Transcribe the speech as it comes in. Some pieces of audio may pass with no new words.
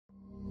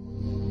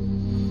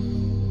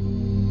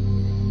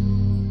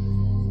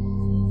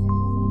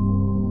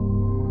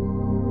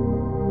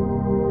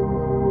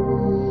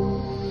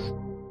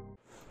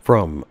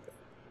From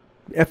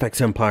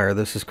FXEmpire,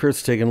 this is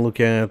Chris taking a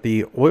look at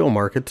the oil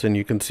markets, and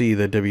you can see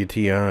that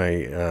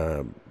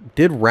WTI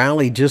did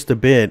rally just a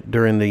bit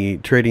during the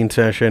trading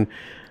session,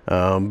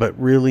 but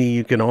really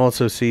you can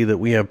also see that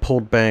we have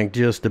pulled back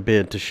just a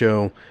bit to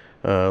show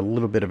a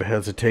little bit of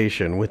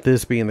hesitation. With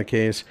this being the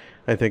case,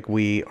 I think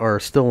we are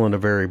still in a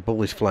very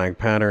bullish flag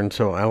pattern,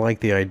 so I like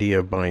the idea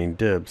of buying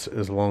dips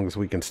as long as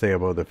we can stay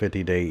above the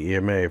 50-day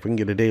EMA. If we can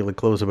get a daily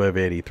close above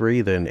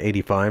 83, then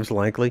 85 is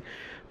likely.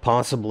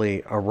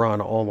 Possibly a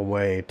run all the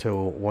way to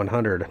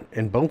 100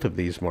 in both of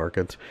these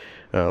markets.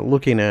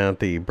 Looking at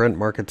the Brent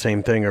market,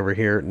 same thing over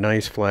here.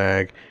 Nice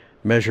flag,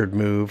 measured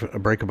move. A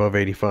break above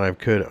 85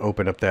 could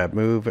open up that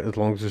move. As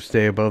long as we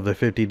stay above the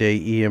 50-day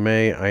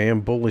EMA, I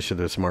am bullish of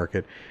this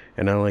market,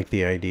 and I like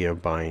the idea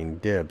of buying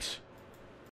dips.